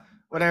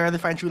Would I rather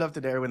find true love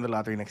today or win the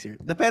lottery next year?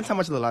 Depends how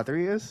much the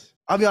lottery is.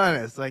 I'll be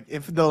honest. Like,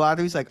 if the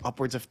lottery is like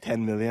upwards of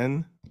 10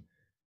 million,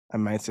 I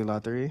might say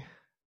lottery.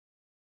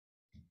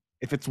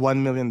 If it's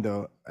 1 million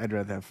though, I'd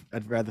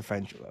rather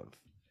find true love.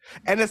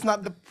 And it's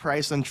not the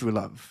price on true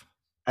love.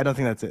 I don't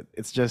think that's it.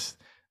 It's just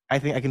I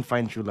think I can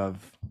find true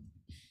love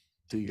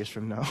 2 years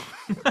from now.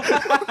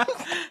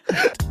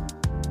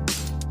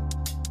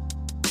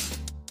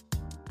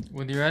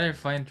 Would you rather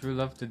find true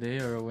love today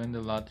or win the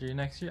lottery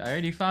next year? I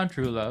already found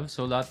true love,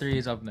 so lottery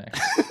is up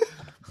next.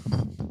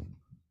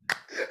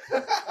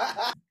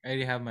 I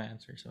already have my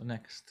answer, so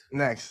next.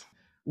 Next.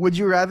 Would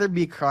you rather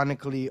be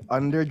chronically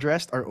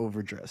underdressed or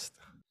overdressed?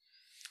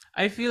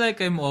 I feel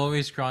like I'm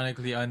always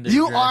chronically underdressed.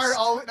 You are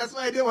always. That's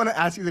why I didn't want to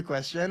ask you the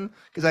question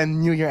because I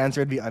knew your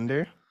answer would be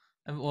under.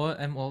 I'm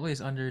always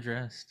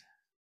underdressed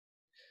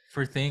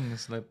for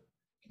things like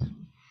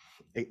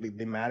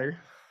They matter.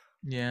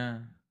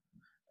 yeah.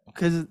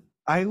 Because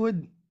I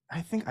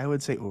think I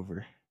would say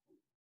over.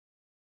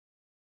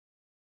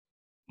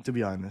 To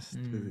be honest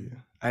with you,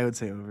 I would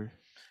say over.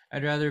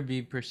 I'd rather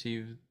be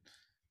perceived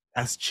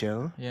As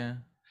chill. Yeah.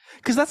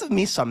 Because that's with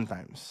me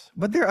sometimes.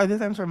 But there are other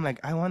times where I'm like,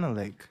 I want to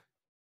like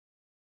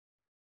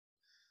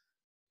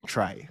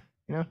try,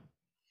 you know?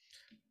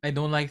 I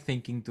don't like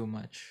thinking too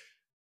much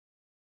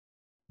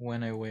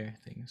when I wear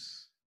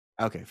things.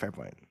 Okay, fair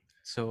point.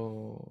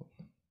 So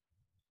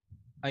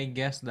I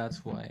guess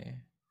that's why.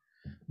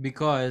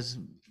 Because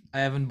I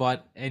haven't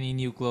bought any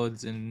new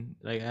clothes and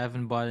like I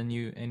haven't bought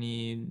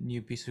any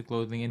new piece of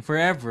clothing in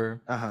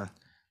forever. Uh-huh.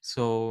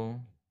 So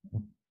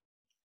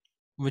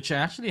which I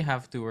actually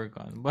have to work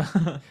on. But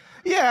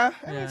yeah,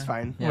 I mean, it's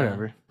fine. yeah,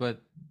 Whatever.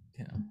 But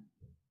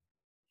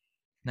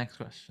next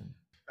question.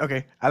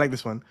 Okay, I like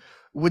this one.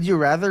 Would you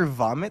rather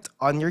vomit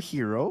on your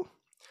hero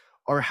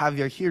or have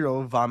your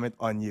hero vomit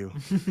on you?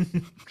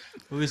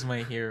 Who is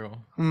my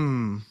hero?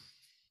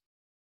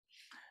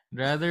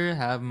 Rather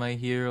have my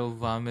hero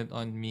vomit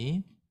on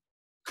me.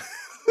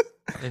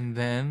 And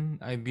then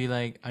I'd be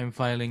like, I'm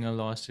filing a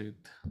lawsuit.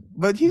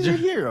 But he's your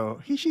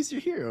hero. She's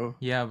your hero.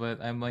 Yeah,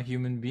 but I'm a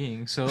human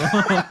being, so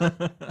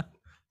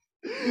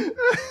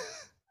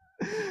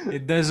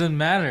it doesn't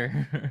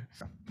matter.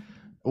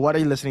 What are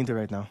you listening to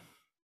right now?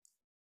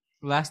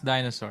 Last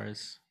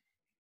Dinosaurs.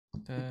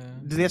 Do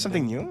they have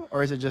something new,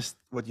 or is it just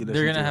what you listen to?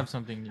 They're gonna have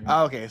something new.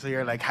 Oh, okay. So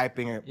you're like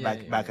hyping it,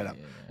 back it up.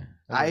 Yeah.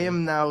 I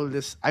am now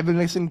I've been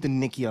listening to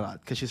Nicki a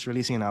lot because she's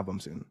releasing an album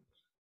soon.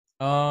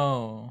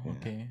 Oh,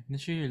 okay.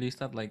 Did she release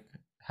that like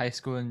high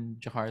school in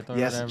Jakarta or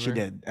yes, whatever? she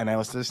did, and I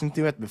was listening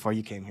to it before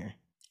you came here.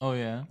 Oh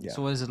yeah.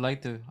 So what is it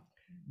like to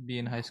be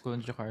in high school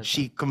in Jakarta?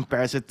 She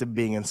compares it to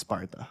being in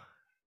Sparta.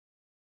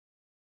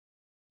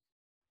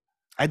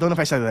 I don't know if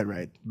I said that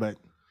right, but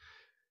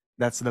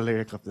that's the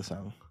lyric of the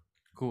song.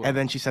 Cool. And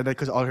then she said that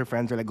because all her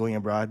friends are like going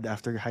abroad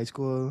after high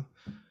school,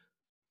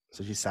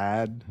 so she's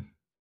sad.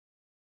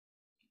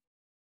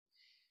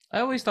 I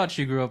always thought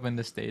she grew up in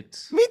the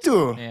States. Me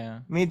too.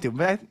 Yeah. Me too.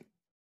 But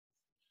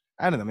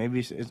I don't know.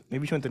 Maybe she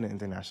went to the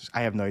international.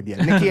 I have no idea.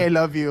 Nicki, I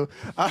love you.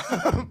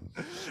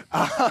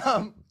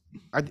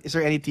 Is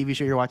there any TV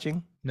show you're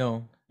watching?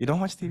 No. You don't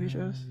watch TV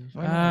shows?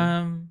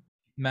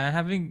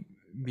 Man,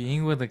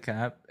 being with a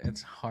cat,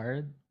 it's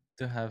hard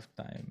to have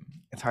time.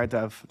 It's hard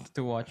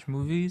to watch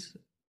movies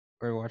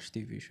or watch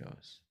TV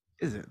shows.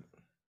 Is it?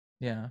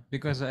 Yeah,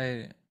 because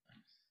the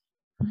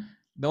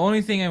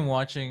only thing I'm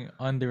watching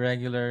on the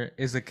regular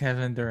is the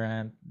Kevin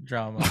Durant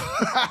drama.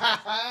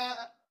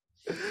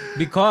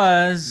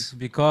 because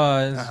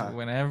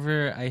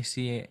whenever I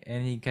see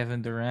any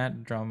Kevin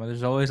Durant drama,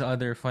 there's always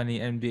other funny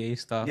NBA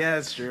stuff. Yeah,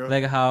 that's true.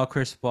 Like how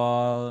Chris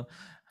Paul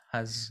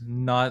has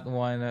not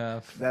won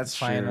a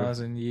finals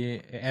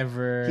in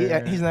ever.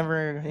 He's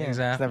never exactly. He's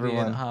never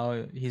won. And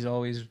how he's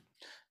always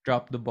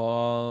dropped the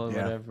ball,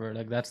 whatever.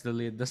 Like that's the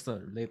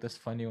latest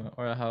funny one.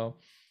 Or how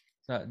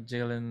that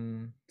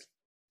Jalen,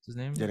 what's his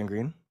name? Jalen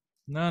Green?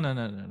 No.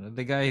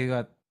 The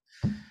guy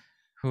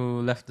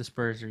who left the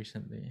Spurs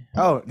recently.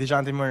 Oh,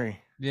 DeJounte Murray.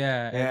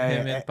 Yeah, and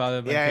him and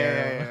Paolo Banchero.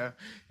 Yeah.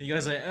 He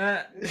goes like,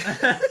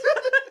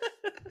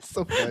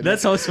 So funny.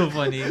 That's also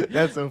funny.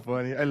 That's so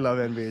funny. I love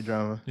NBA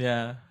drama.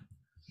 Yeah.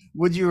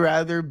 Would you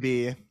rather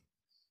be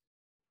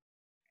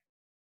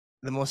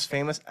the most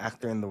famous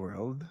actor in the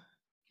world,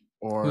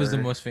 or who's the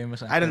most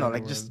famous actor? I don't know,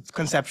 like just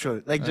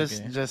conceptually, like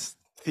just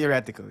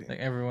theoretically, like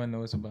everyone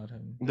knows about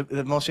him.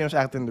 The most famous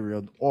actor in the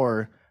world,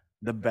 or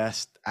the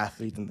best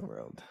athlete in the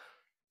world.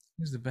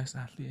 Who's the best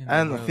athlete in the world? I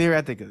don't know,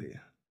 theoretically,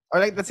 or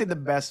like let's say the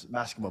best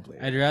basketball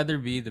player. I'd rather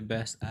be the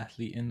best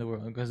athlete in the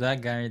world because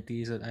that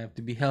guarantees that I have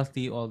to be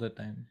healthy all the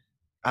time.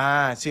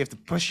 So you have to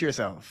push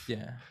yourself.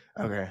 Yeah.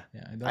 Okay.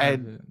 Yeah.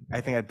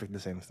 I think I'd pick the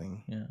same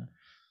thing. Yeah.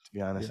 To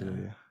be honest with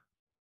you.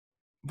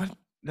 But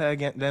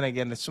then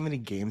again, there's so many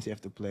games you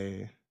have to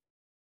play.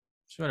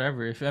 It's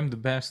whatever. If I'm the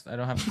best, I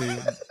don't have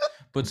to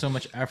put so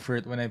much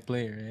effort when I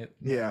play, right?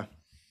 Yeah.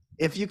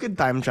 If you could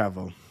time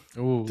travel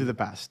to the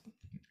past,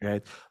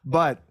 right?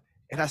 But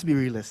it has to be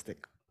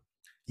realistic.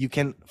 You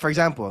can, for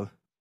example,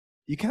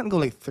 you can't go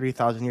like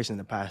 3,000 years in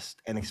the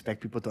past and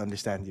expect people to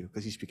understand you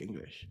because you speak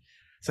English.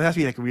 So it has to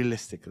be like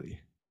realistically.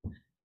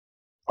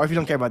 Or if you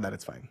don't care about that,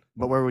 it's fine.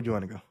 But where would you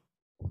want to go?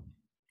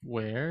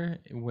 Where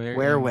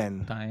Where, in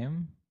when?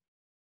 time?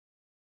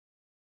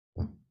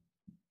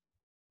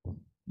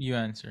 You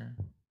answer.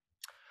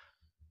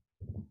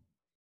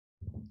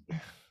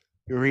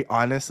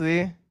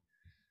 Honestly,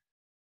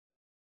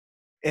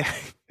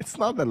 it's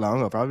not that long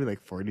ago. Probably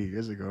like 40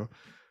 years ago.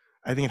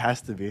 I think it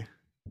has to be.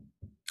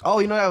 Oh,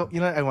 you know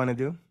what I want to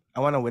do? I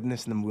want to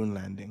witness the moon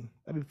landing.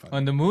 That'd be fun.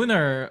 On the moon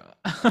or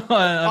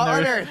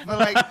On Earth, but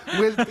like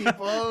with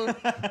people,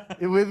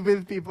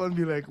 with people, and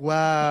be like,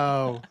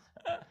 wow,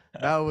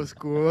 that was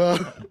cool.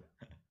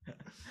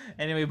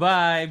 Anyway,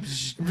 bye.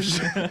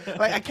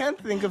 Like I can't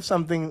think of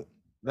something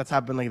that's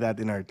happened like that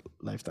in our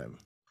lifetime.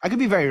 I could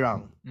be very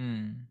wrong.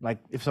 Mm. Like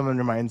if someone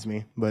reminds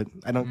me, but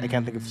I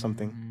can't think of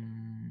something.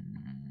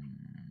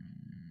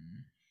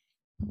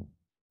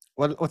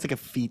 What's like a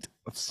feat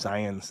of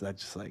science that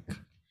just like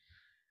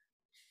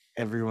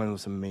everyone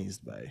was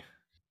amazed by?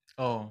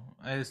 Oh,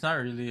 it's not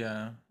really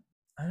I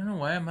don't know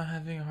why am I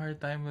having a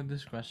hard time with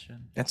this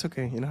question. That's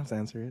okay. You don't have to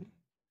answer it.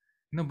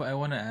 No, but I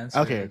want to answer.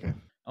 Okay, it. okay.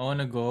 I want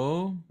to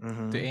go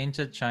Mhm. to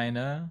ancient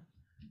China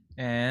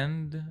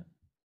and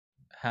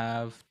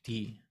have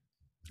tea.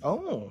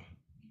 Oh,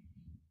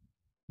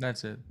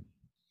 That's it.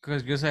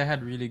 Because I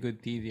had really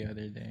good tea the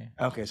other day.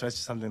 okay. So it's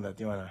just something that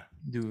you wanna.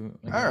 Do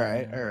All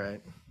right, all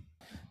right.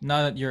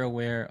 Now that you're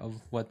aware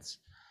of what's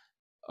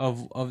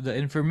of the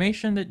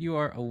information that you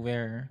are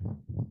aware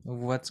of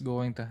what's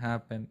going to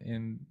happen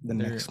in The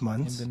next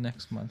months? In the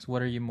next months,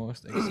 what are you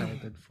most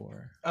excited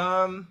for?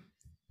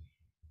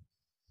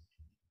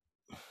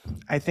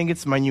 I think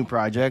it's my new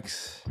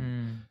projects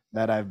Hmm.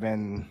 that I've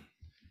been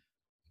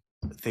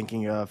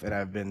thinking of and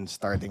I've been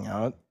starting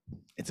out.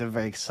 It's a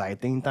very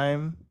exciting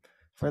time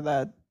for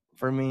that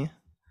for me.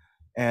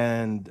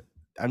 And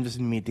I'm just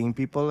meeting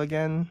people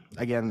again.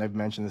 Again, I've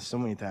mentioned this so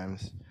many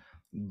times,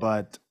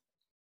 but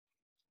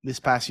this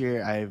past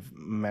year I've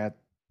met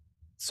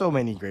so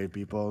many great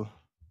people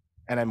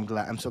and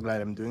I'm so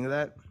glad I'm doing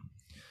that.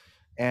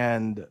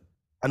 And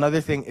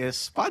another thing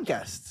is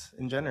podcasts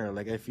in general.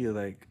 Like I feel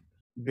like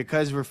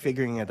because we're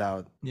figuring it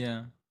out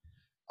Yeah.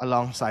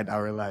 alongside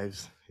our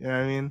lives. You know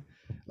what I mean?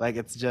 Like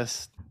it's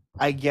just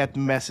I get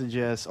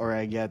messages or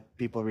I get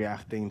people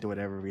reacting to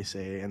whatever we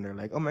say and they're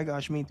like, "Oh my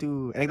gosh, me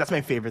too." And like, that's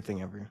my favorite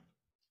thing ever.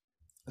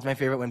 That's my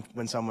favorite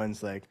when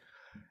someone's like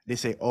they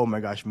say, "Oh my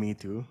gosh, me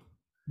too."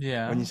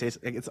 Yeah. When you say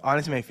like, it's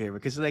honestly my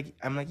favorite cuz like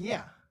I'm like,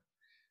 "Yeah.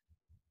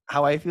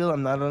 How I feel,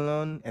 I'm not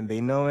alone and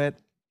they know it.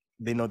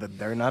 They know that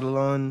they're not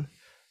alone."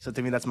 So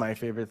to me that's my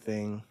favorite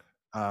thing.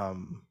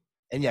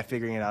 And yeah,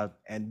 figuring it out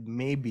and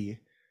maybe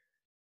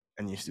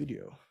a new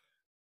studio.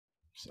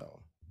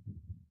 So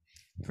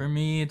For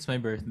me, it's my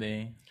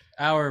birthday.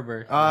 Our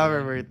birthday.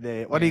 our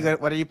birthday. What Yeah.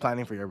 what are you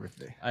planning for your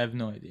birthday? I have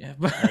no idea.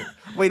 But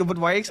Wait, but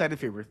why are you excited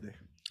for your birthday?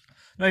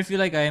 no, I feel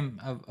like I'm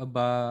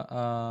about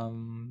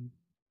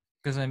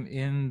because I'm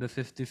in the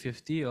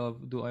 50-50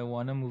 of do I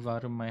want to move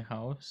out of my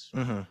house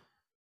Mm-hmm.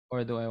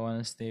 or do I want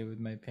to stay with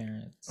my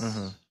parents?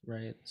 Mhm.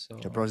 Right. So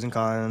The pros and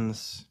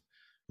cons,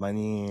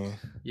 money,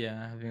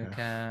 yeah, having a Yeah,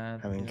 cat.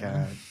 having a you know.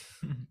 cat.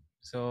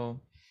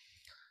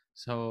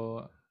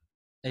 So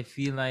I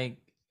feel like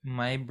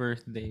my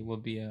birthday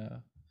will be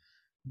a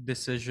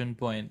decision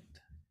point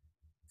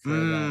for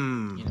that.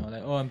 You know,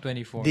 like, oh, I'm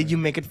 24. Did you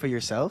make it for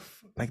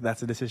yourself? Like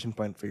that's a decision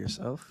point for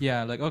yourself?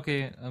 Yeah, like,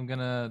 okay, I'm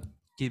gonna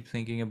keep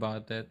thinking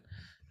about it.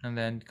 And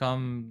then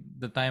come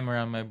the time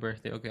around my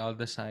birthday, okay, I'll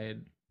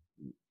decide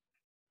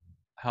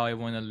how I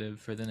want to live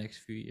for the next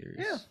few years.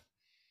 Yeah.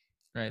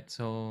 Right.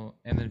 So,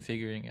 and then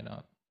figuring it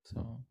out.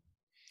 So,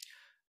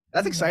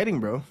 That's exciting,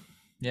 bro.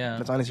 yeah.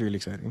 That's honestly really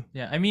exciting.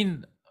 Yeah. I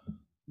mean,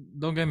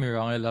 don't get me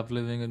wrong. I love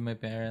living with my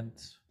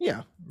parents.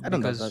 Yeah. I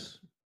don't know that. Because,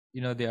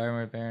 you know, they are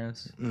my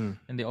parents Mm.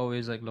 and they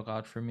always like look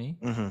out for me.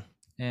 Mm-hmm.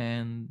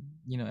 And,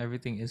 you know,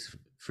 everything is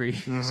free.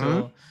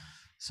 Mhm.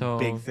 So,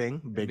 Big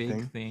thing. Big,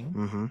 thing. thing.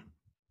 Mm-hmm.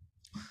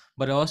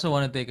 But I also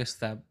want to take a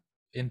step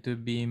into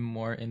being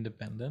more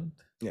independent.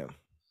 Yeah.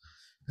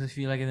 'Cause I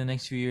feel like in the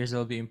next few years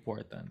that'll be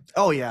important.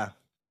 Oh yeah.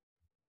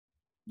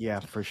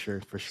 Yeah, for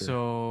sure, for sure.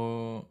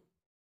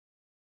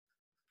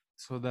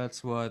 So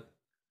that's what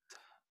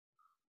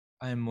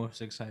I'm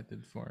most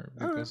excited for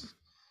Alright. because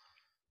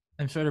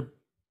I'm sort of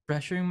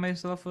pressuring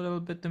myself a little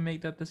bit to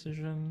make that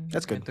decision.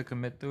 That's good. And to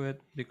commit to it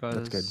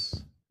because good.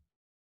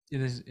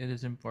 it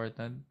is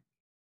important.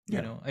 Yeah.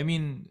 You know, I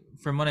mean,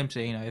 from what I'm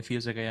saying now, it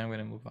feels like I am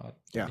gonna move out.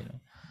 Yeah. You know,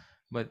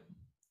 but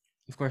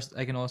of course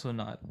I can also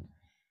not.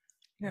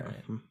 Yeah.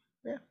 Right. Mhm.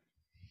 Yeah.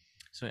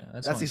 So yeah,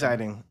 That's one thing.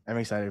 exciting. I'm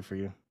excited for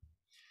you.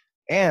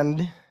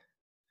 And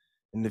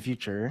in the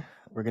future,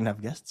 we're gonna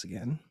have guests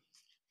again.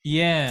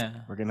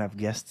 Yeah, We're gonna have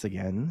guests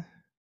again.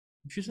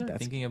 we should start That's-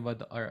 thinking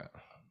about our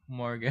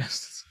more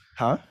guests.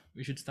 Huh?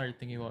 We should start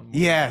thinking about more.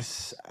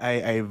 Yes,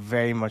 I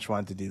very much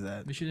want to do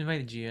that. We should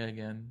invite Gia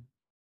again.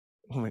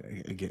 Oh my,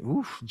 again,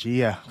 oof,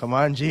 Gia, come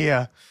on,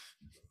 Gia.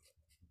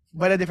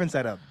 But a different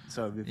setup,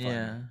 so it'll be fun.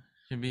 Yeah,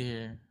 should be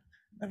here.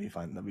 That'd be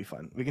fun. That'd be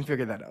fun. We can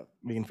figure that out.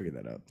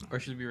 Or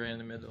should be right in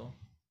the middle.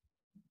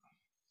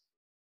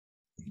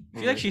 I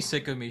feel like she's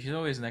sick of me. She's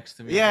always next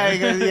to me.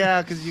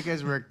 Yeah, because you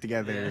guys work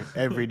together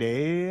Yeah. every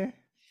day,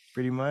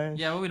 pretty much.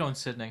 Yeah, but we don't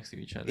sit next to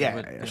each other. Yeah,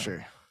 but, yeah, you know.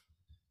 sure.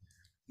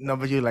 No,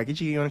 but you're like,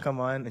 Ichi, you want to come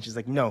on? And she's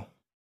like, no,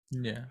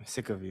 Yeah, I'm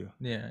sick of you.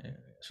 yeah,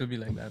 should be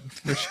like that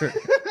for sure.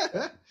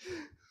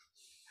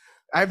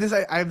 I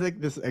have like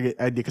this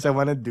idea because I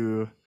want to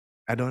do.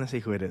 I don't want to say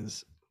who it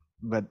is,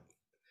 but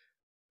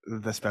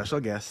the special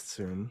guest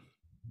soon.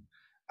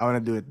 I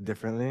want to do it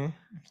differently.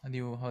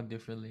 How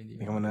differently do you?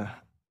 Like I want to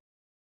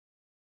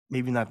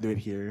maybe not do it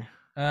here.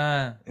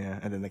 Ah, Yeah,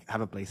 and then like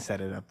have a place set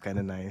it up kind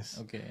of nice.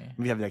 okay,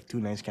 We have like 2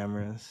 nice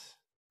cameras.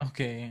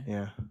 okay.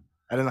 Yeah,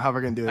 I don't know how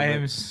we're gonna do it. I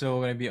but- am so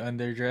gonna be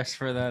underdressed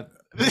for that.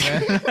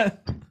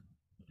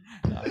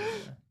 Nah,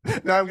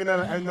 No,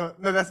 I'm no.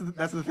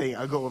 That's the thing.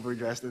 I'll go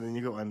overdressed and then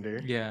you go under,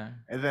 yeah,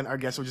 and then our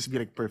guests will just be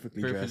like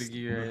perfectly perfectly dressed.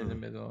 geared in the Mhm.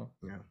 middle.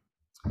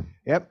 Yeah.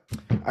 Yep.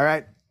 All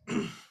right.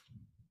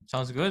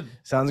 Sounds good.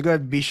 Sounds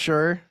good. Be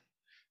sure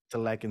to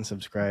like and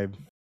subscribe.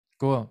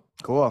 Cool,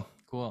 Cool.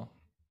 cool.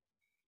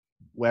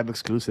 Web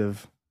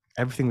exclusive.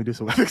 Everything we do is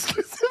a web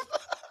exclusive.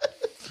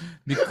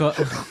 Because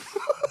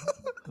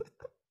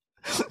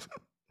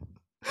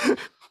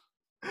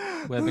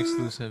web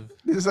exclusive.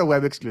 This is a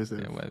web exclusive.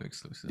 Yeah, web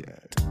exclusive.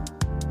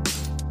 Yeah.